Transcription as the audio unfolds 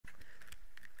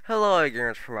Hello,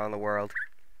 ignorance from around the world.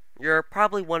 You're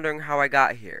probably wondering how I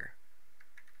got here.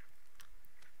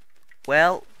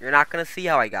 Well, you're not going to see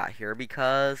how I got here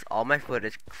because all my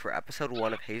footage for episode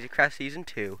 1 of Hazycraft season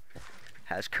 2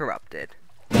 has corrupted.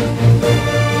 In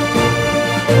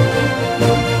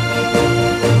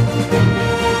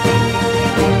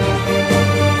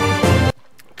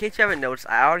case you haven't noticed,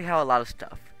 I already have a lot of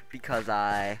stuff because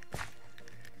I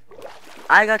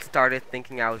got started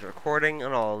thinking I was recording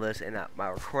and all of this and that my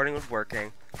recording was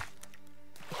working.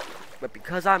 But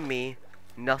because I'm me,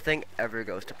 nothing ever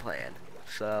goes to plan.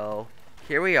 So,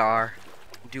 here we are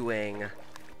doing,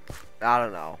 I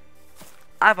don't know.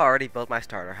 I've already built my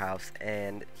starter house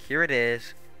and here it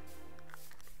is.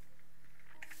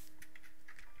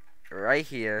 Right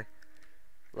here.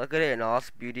 Look at it in all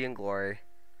its beauty and glory.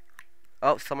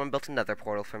 Oh, someone built another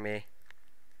portal for me.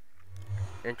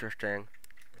 Interesting.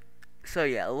 So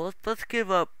yeah, let's give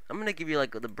up. I'm gonna give you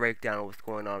like the breakdown of what's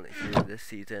going on here this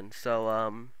season.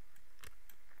 So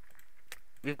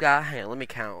we've got. Hang on, let me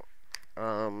count.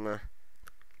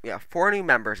 Yeah, 4 new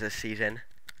members this season,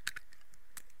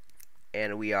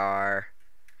 and we are.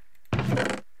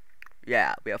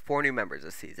 Yeah, we have 4 new members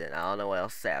this season. I don't know what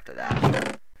else to say after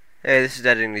that. Hey, this is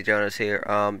Editing Jonas here.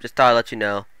 Just thought I'd let you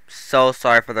know. So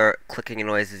sorry for the clicking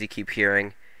noises you keep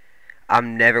hearing.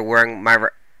 I'm never wearing my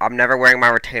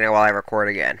retainer while I record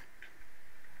again.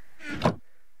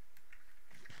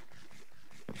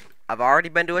 I've already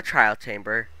been to a trial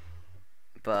chamber,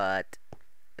 but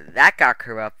that got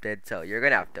corrupted, so you're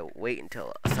gonna have to wait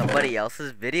until somebody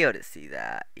else's video to see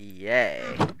that.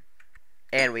 Yay.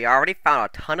 And we already found a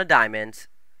ton of diamonds.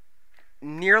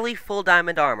 Nearly full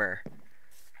diamond armor.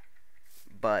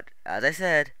 But, as I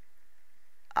said,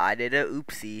 I did a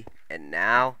oopsie, and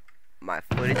now my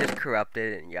footage is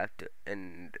corrupted,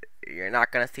 and you're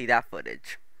not gonna see that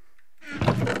footage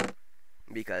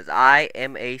because I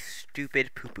am a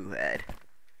stupid poo-poo head.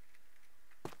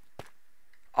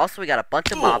 Also, we got a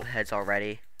bunch of mob heads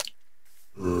already.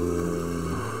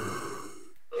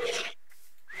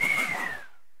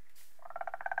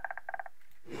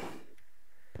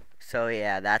 So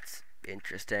yeah, that's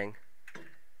interesting.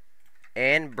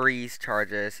 And breeze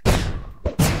charges.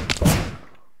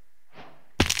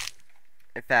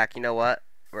 In fact, you know what?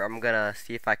 I'm gonna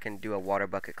see if I can do a water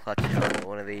bucket clutch on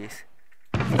one of these.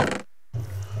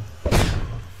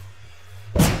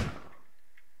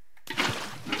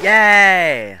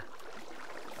 Yay!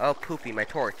 Oh, poopy, my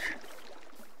torch.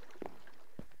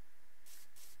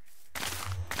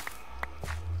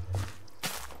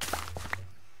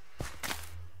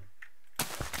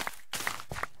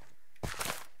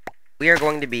 We are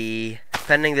going to be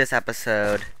spending this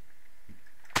episode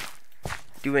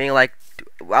doing like.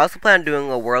 I also plan on doing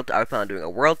a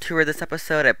world tour this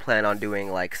episode. I plan on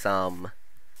doing like some,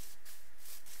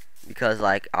 because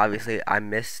like obviously I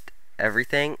missed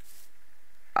everything.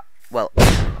 Well,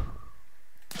 because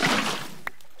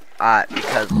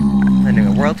I'm planning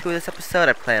a world tour this episode,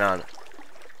 I plan on.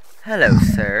 Hello,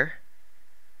 sir.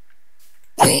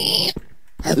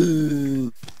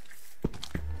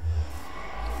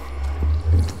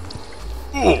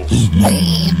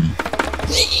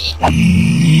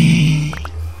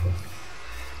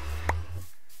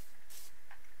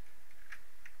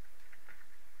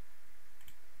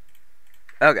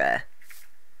 Okay.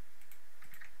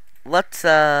 Let's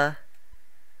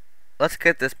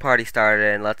get this party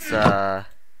started and let's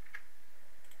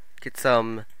get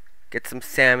some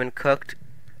salmon cooked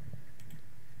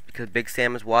because Big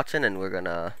Sam is watching and we're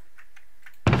gonna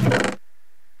get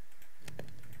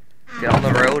on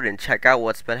the road and check out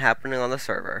what's been happening on the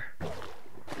server.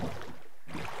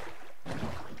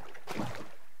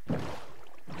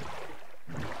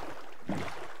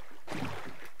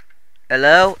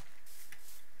 Hello?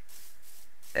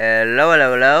 Hello,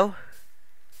 hello, hello.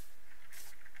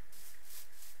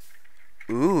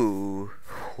 Ooh,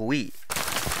 wheat.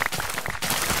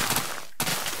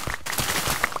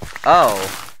 Oh.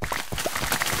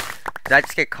 Did I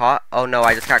just get caught? Oh no,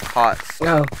 I just got caught.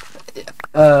 Oh.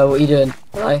 What are you doing?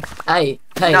 Hi.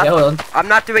 Hey, hold on. I'm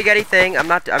not doing anything. I'm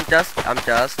just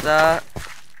a...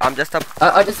 I'll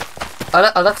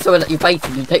have to let you bait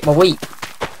and you take my wheat.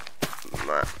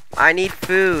 I need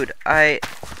food.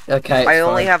 Okay. I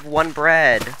only have 1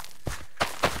 bread.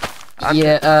 I'm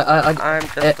just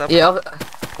a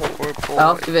poor boy.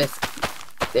 After this,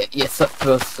 yes, of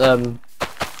course. I'm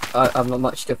not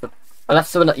much different. I'll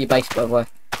have to let you base, by the way.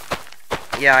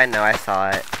 Yeah, I know. I saw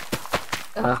it.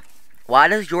 Why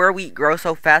does your wheat grow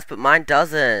so fast, but mine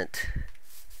doesn't?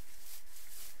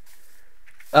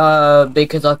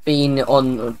 Because I've been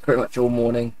on pretty much all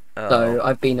morning. Oh. So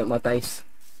I've been at my base.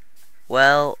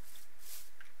 Well,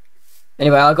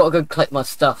 Anyway, I gotta go collect my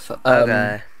stuff.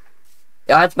 Okay.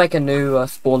 I had to make a new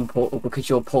spawn portal because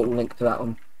your portal linked to that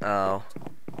one. Oh.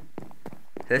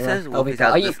 This Yeah, is I'll be Wolfie's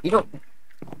back. house. You don't.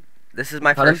 This is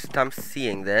my Pardon? first time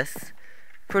seeing this.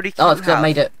 Pretty cute Oh, it's 'cause I house.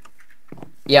 made it.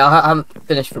 Yeah, I haven't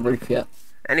finished the roof yet.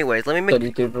 Anyways, let me So make.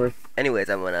 you do the roof. Anyways,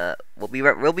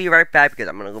 we'll be right back because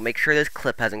I'm gonna go make sure this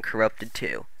clip hasn't corrupted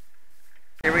too.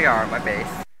 Here we are at my base.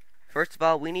 First of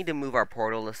all, we need to move our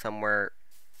portal to somewhere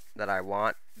that I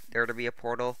want there to be a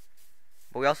portal.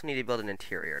 But we also need to build an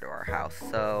interior to our house.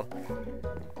 So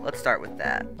let's start with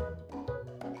that.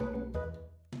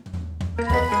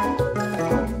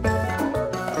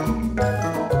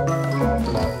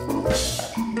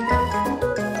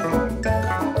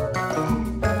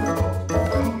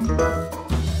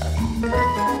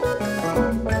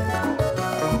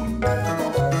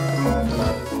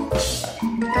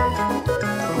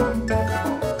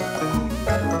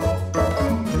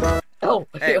 Oh,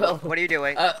 Hey, well, what are you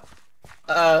doing? maybe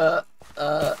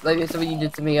it's something you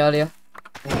did to me earlier.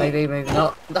 Maybe, maybe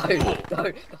not. No, no, no.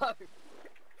 That's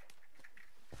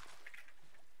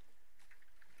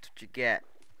what you get.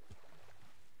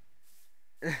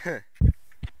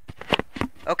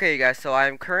 Okay, you guys, so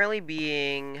I'm currently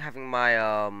having my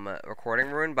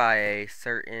recording ruined by a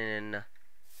certain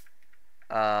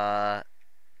By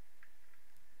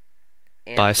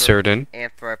certain.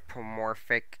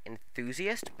 anthropomorphic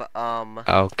enthusiast, but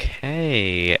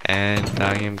Okay, and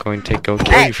I am going to go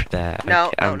kill you for that.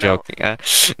 No, I'm no, joking.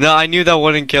 No, I knew that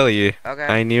wouldn't kill you. okay.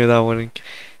 I knew that wouldn't.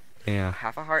 Yeah.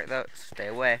 Half a heart though. Stay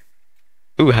away.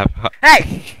 Ooh,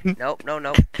 Hey! Nope,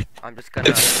 nope. I'm just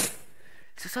gonna.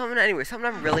 So something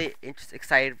I'm really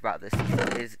excited about this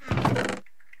season is.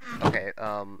 Okay,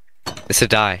 It's a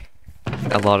die.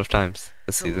 A lot of times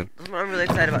this so season. Something I'm really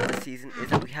excited about this season is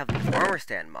that we have the armor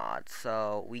stand mod,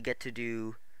 so we get to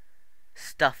do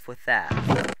stuff with that.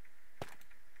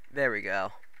 There we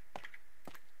go.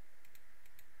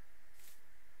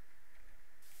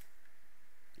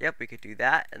 Yep, we could do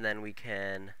that, and then we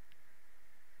can.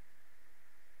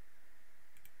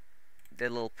 The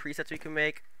little presets we can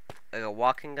make, like a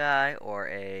walking guy or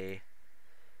a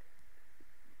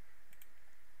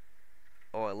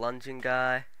lunging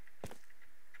guy.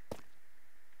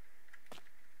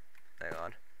 Hang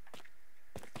on.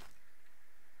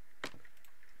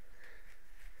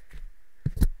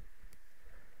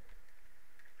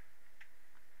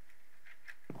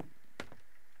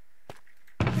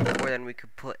 Or then we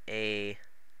could put a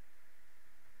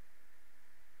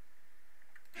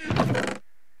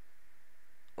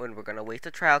when we're gonna waste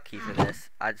a trial key for this.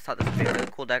 I just thought this would be a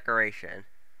really cool decoration.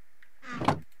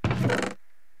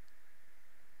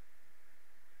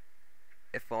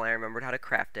 If only I remembered how to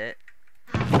craft it.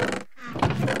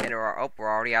 And we're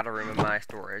already out of room in my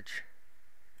storage.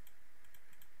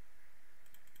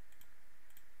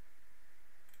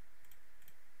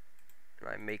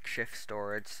 My makeshift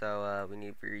storage, so we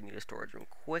need a storage room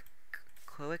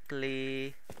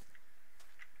quickly.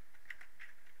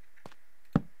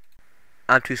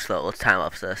 I'm too slow. Let's time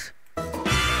lapse this.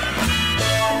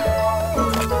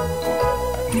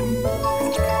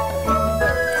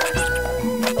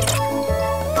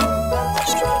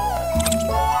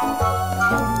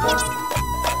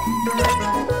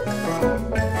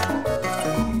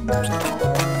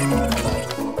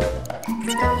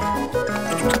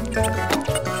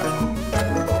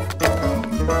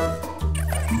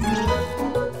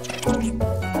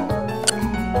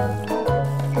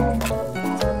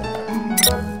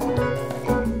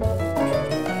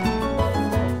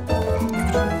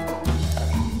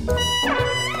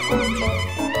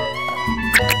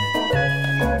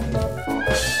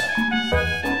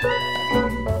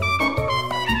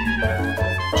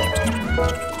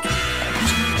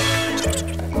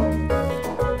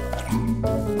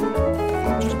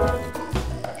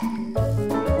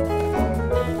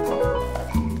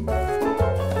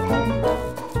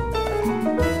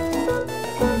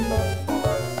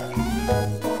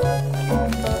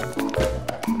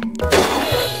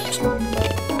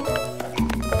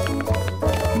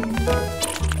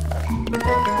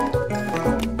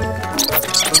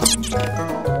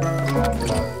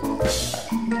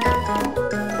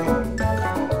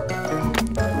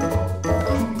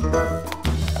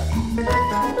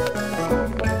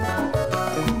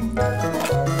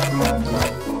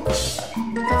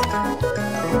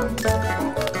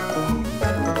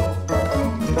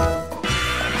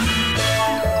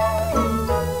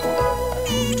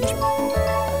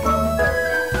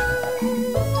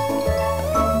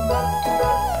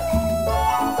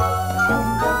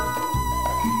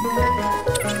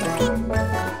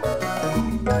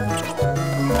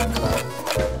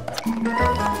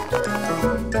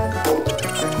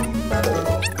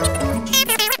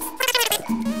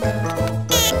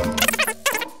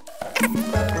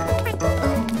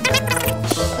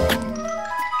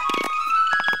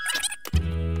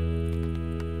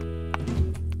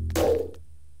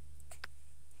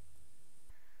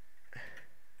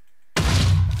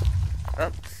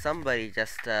 somebody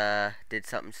just did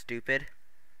something stupid.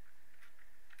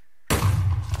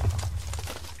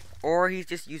 Or he's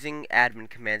just using admin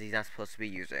commands he's not supposed to be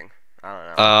using. I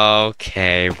don't know.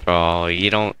 Okay, bro. You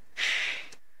don't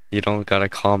gotta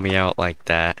call me out like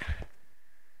that.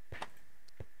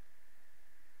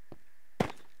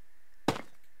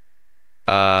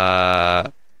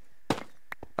 I'm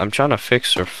trying to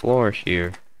fix our floor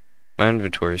here. My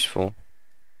inventory's full.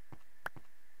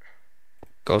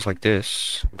 Goes like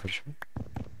this. I'm pretty sure.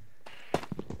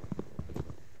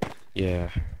 Yeah.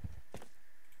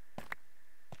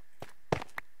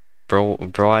 Bro,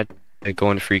 I go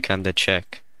and freak on the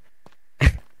check.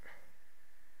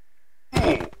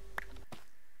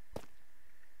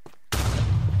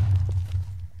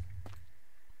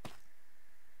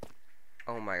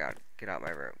 Oh my god, get out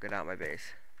my room, get out my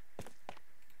base.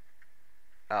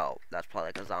 Oh, that's probably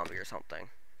like a zombie or something.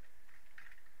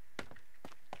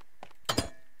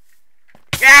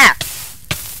 Yeah!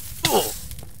 Ooh.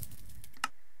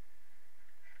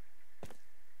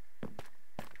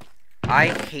 I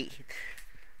hate him.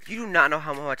 You do not know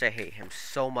how much I hate him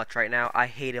so much right now. I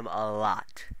hate him a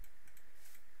lot.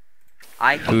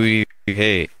 Who do you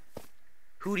hate?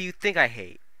 Who do you think I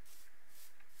hate?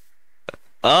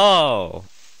 Oh!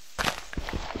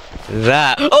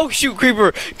 That. Oh shoot,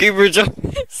 creeper! Creeper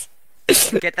jumps!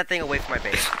 Get that thing away from my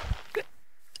base.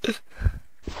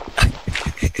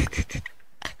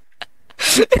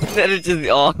 Then it just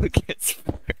all gets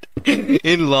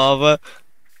in lava.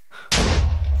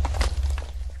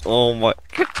 Oh my.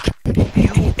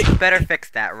 You better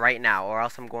fix that right now, or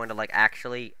else I'm going to like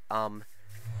actually or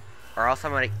else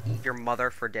I'm gonna eat your mother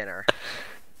for dinner.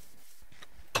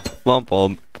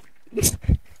 Bump.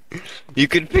 You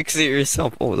can fix it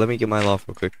yourself. Oh, let me get my lava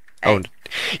real quick. Hey. Oh,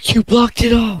 you blocked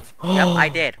it off. Yep, I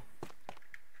did.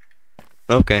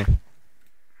 Okay.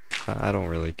 I don't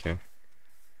really care.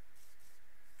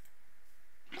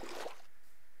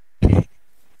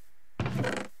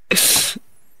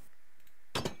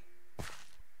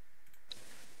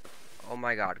 Oh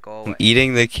my god, go I'm away.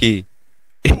 eating the key.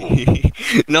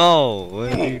 No.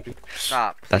 What are you doing?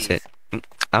 Stop, please. That's it.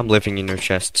 I'm living in your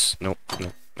chests. Nope.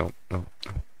 No.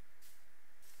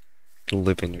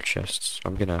 Live in your chests.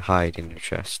 I'm gonna hide in your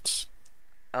chests.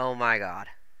 Oh my god.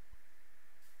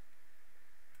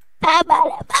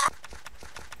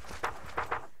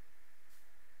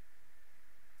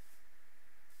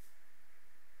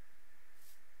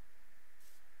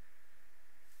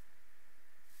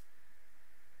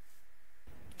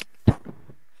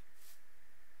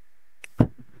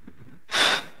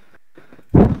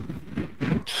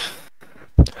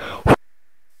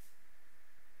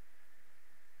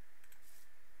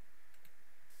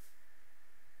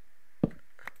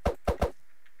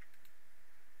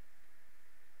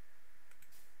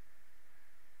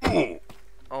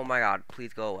 Oh my god,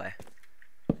 please go away.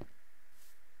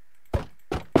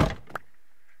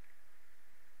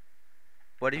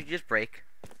 What did you just break?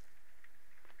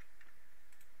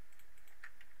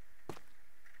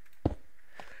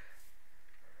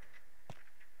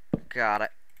 Got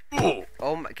it.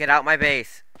 Oh my, get out my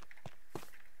base.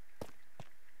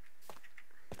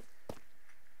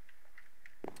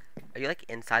 Are you like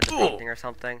inside the painting or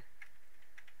something?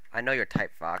 I know you're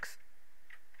type Fox.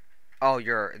 Oh,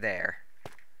 you're there.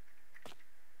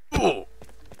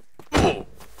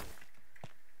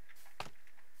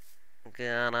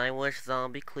 God, I wish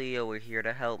Zombie Cleo were here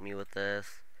to help me with this.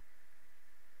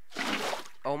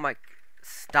 Oh my...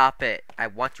 Stop it. I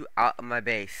want you out of my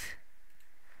base.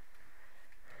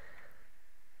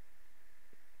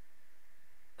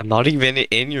 I'm not even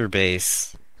in your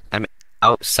base. I'm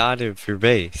outside of your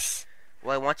base.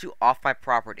 Well, I want you off my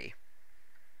property.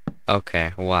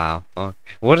 Okay, wow.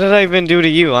 What did I even do to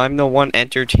you? I'm the one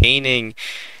entertaining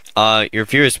your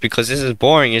viewers because this is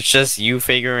boring. It's just you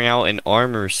figuring out an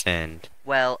armor stand.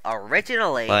 Well,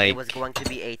 originally, Like... it was going to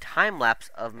be a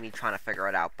time-lapse of me trying to figure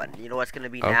it out, but you know what's going to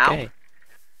be now?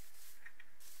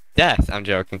 Death, I'm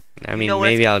joking. I mean, know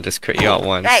maybe I'll just crit you out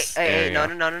once. Hey, no.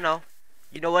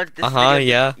 You know what this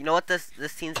yeah. You know what this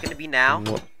scene's going to be now?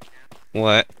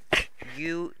 What?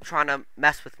 You trying to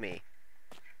mess with me.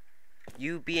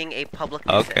 You being a public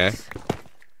Okay. nuisance.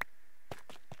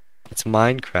 It's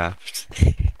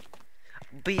Minecraft.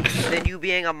 Then you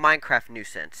being a Minecraft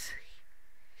nuisance.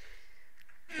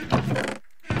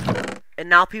 And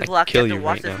now people actually have to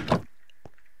watch this. Now.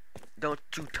 Don't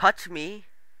you touch me.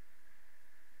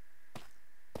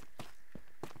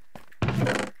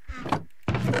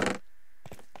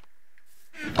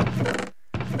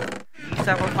 You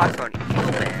several talks on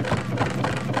evil man.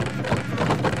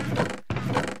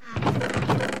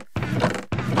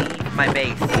 Leave my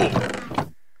base.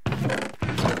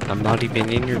 I'm not even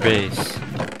in your base.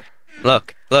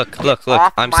 Look, look, Get look, look.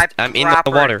 off my I'm in the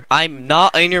property. water. I'm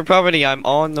not in your property. I'm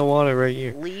on the water right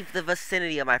here. Leave the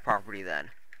vicinity of my property then.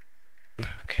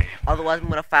 Okay. Otherwise, I'm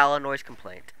gonna file a noise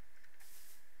complaint.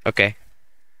 Okay.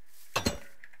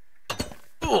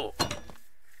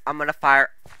 I'm gonna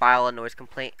file a noise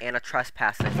complaint and a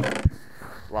trespassing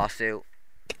lawsuit.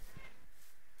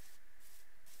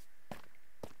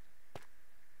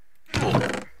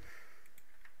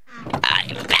 I'm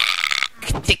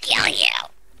back to kill you.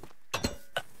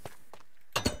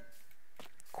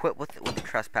 Quit with the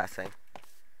trespassing.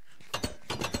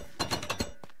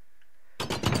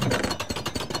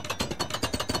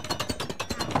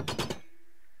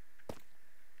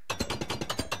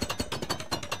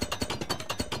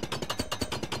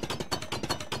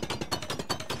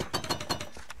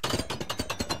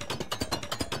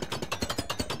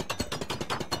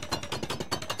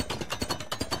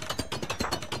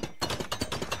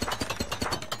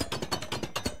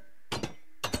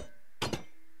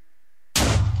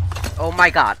 Oh my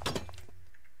god.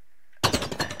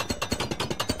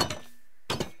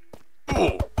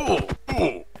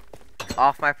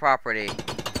 Off my property.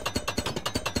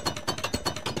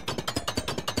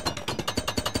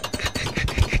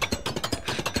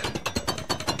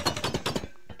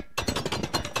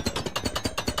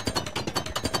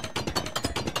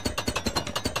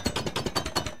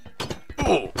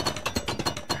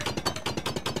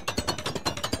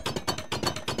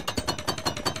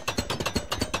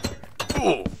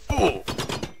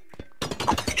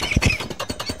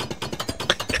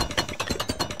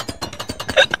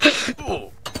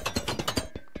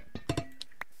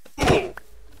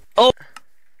 Oh.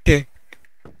 Okay.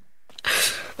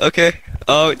 Okay.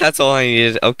 Oh, that's all I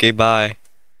needed. Okay, bye.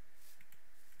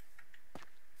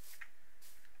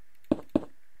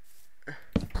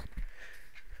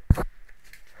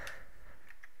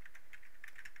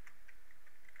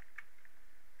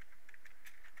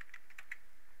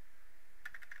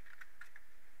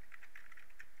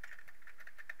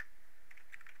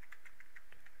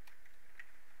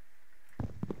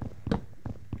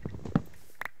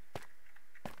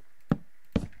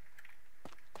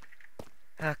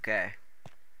 Okay.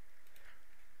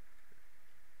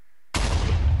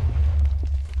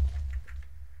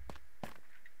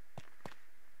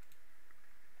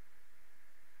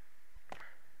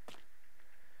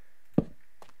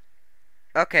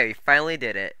 Okay, we finally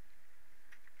did it.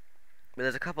 But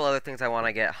there's a couple other things I want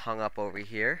to get hung up over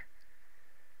here.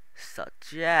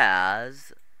 Such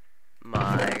as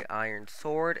my iron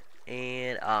sword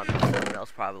and something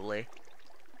else probably.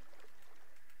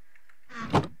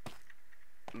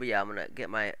 But yeah, I'm gonna get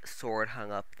my sword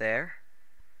hung up there.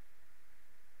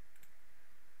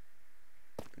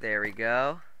 There we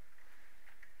go.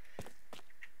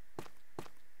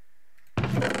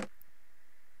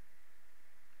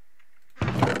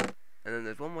 And then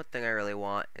there's one more thing I really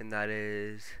want, and that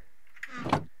is...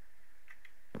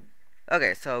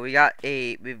 Okay, so we've got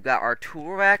our tool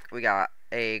rack, we got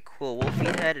a cool wolfie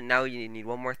head, and now you need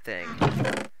one more thing.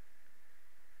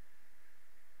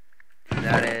 And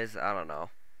that is, I don't know.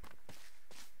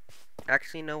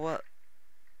 Actually, you know what?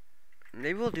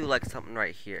 Maybe we'll do like something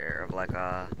right here, of like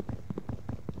a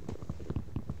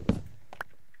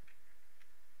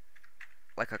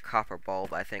copper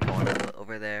bulb, I think, I want to put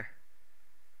over there.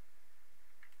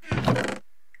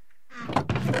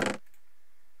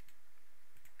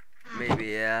 Maybe,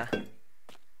 yeah.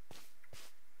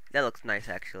 That looks nice,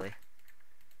 actually.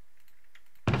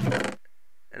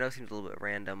 I know it seems a little bit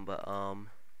random, but,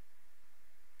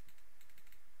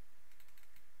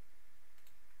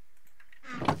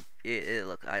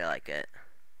 I like it.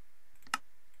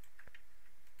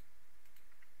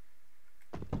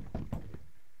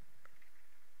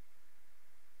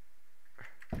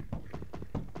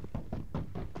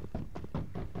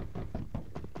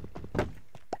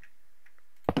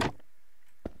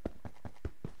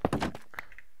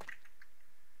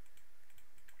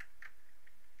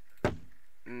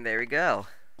 And there we go.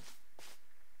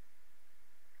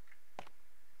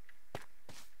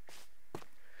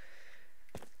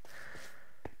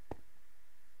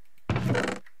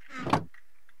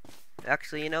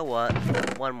 Actually, you know what?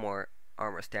 One more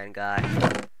armor stand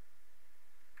guy.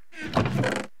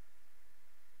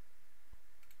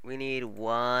 We need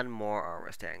one more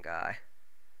armor stand guy.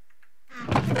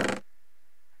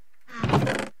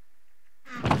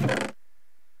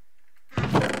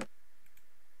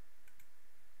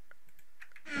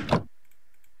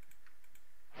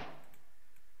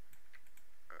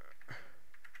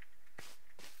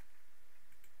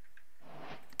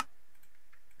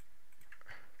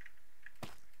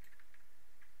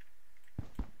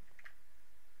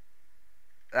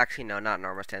 actually, no, not an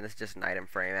armor stand. This is just an item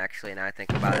frame, actually, now I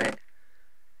think about it.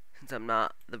 Since I'm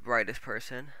not the brightest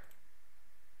person.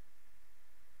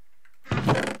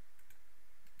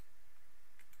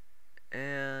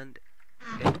 And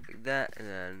like that, and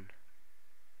then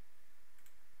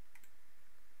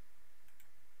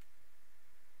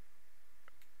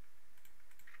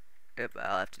yep,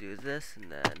 all I have to do is this,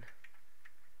 and then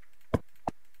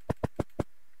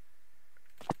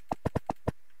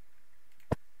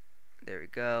there we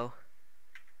go.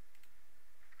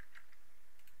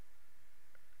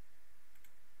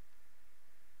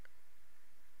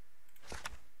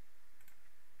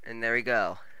 And there we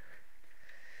go.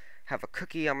 Have a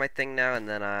cookie on my thing now, and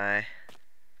then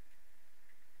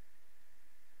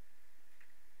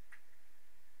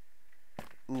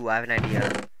ooh, I have an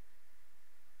idea.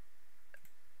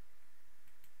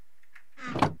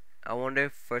 I wonder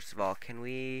if, first of all, can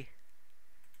we...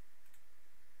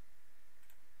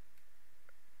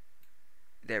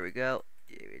 There we go.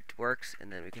 It works,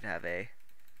 and then we could have a...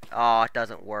 Oh, it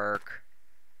doesn't work.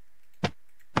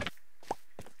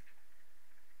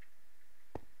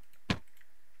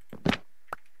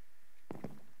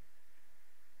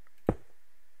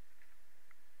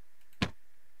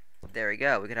 There we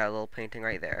go. We could have a little painting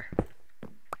right there.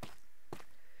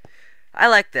 I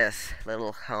like this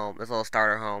little home, this little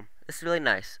starter home. This is really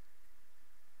nice.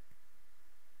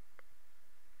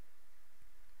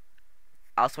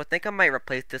 Also, I think I might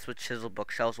replace this with chiseled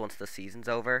bookshelves once the season's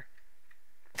over.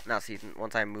 Not season,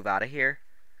 once I move out of here.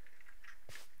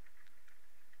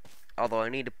 Although I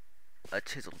need a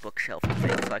chiseled bookshelf to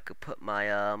make so I could put my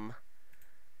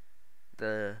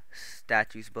the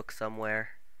statues book somewhere.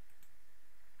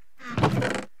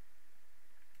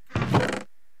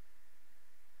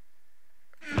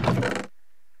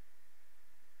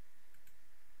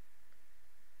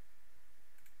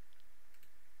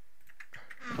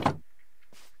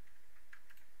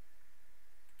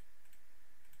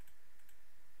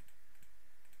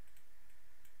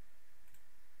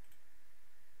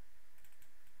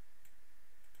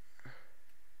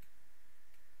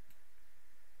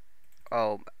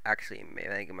 Oh, actually, maybe,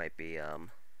 I think it might be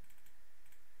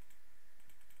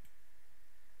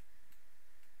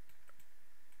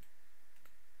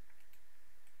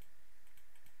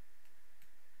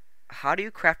how do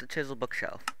you craft a chisel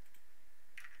bookshelf?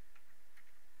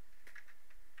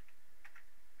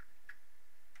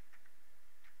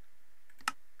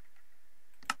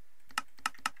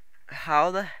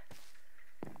 How the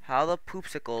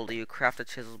poopsicle do you craft a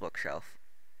chisel bookshelf?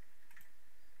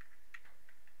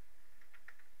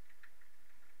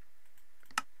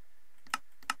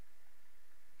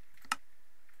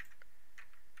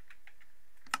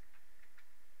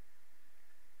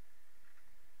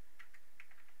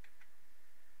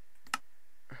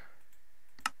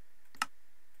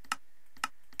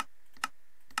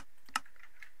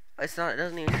 It's not, it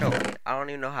doesn't even show me. I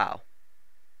don't even know how.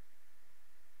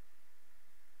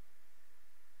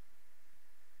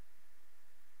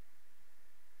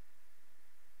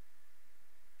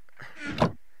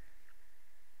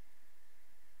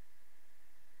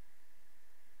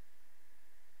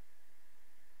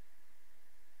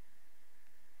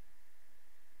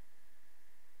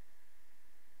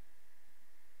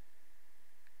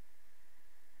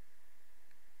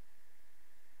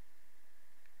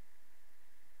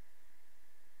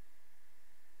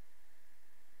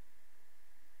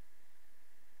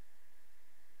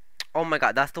 Oh my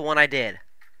god, that's the one I did.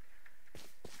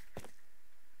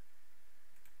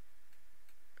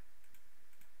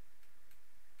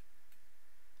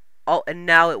 Oh, and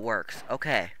now it works.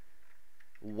 Okay.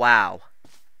 Wow.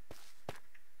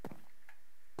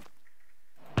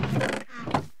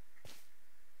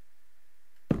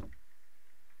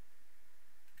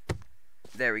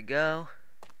 There we go.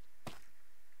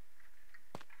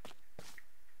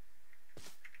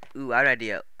 Ooh, I have an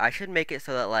idea. I should make it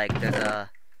so that, like, there's a...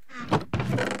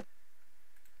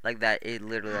 Like that, it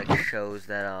literally, like, shows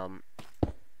that,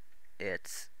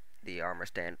 it's the armor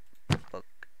stand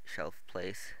bookshelf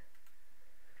place.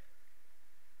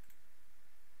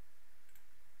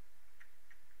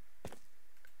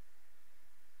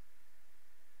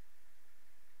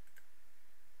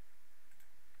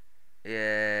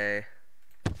 Yay.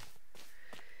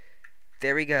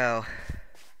 There we go.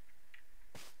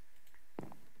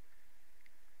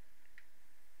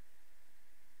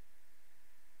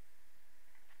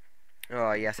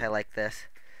 Oh, yes, I like this.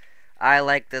 I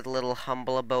like this little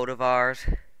humble abode of ours.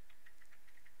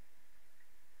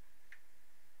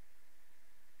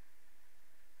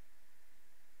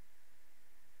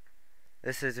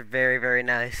 This is very, very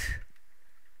nice.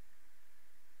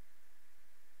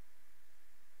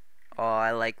 Oh,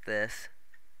 I like this.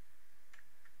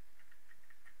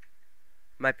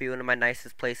 Might be one of my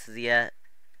nicest places yet.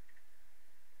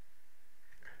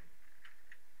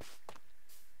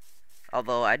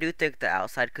 Although I do think the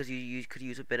outside could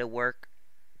use a bit of work.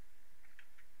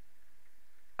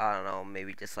 I don't know,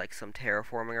 maybe just like some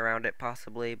terraforming around it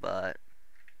possibly, but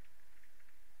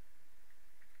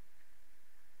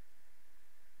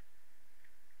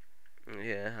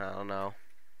yeah, I don't know.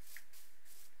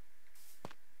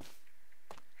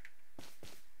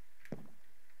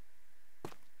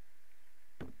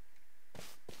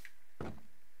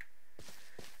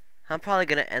 I'm probably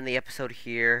gonna end the episode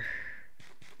here.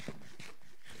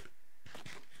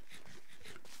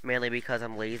 Mainly because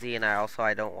I'm lazy and I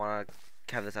don't want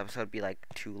to have this episode be like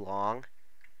too long.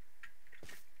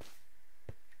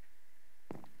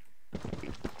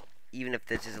 Even if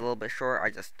this is a little bit short, I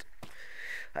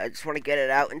just want to get it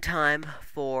out in time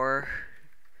for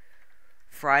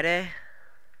Friday.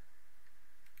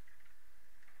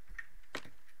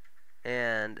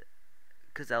 And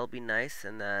because that'll be nice,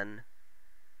 and then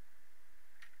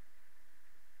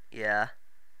yeah.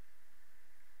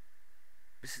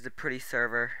 This is a pretty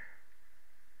server.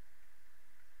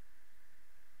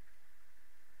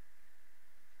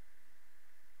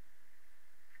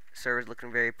 Server's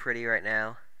looking very pretty right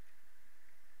now.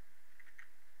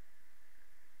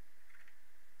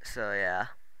 So yeah.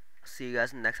 See you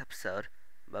guys in the next episode.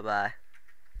 Bye bye.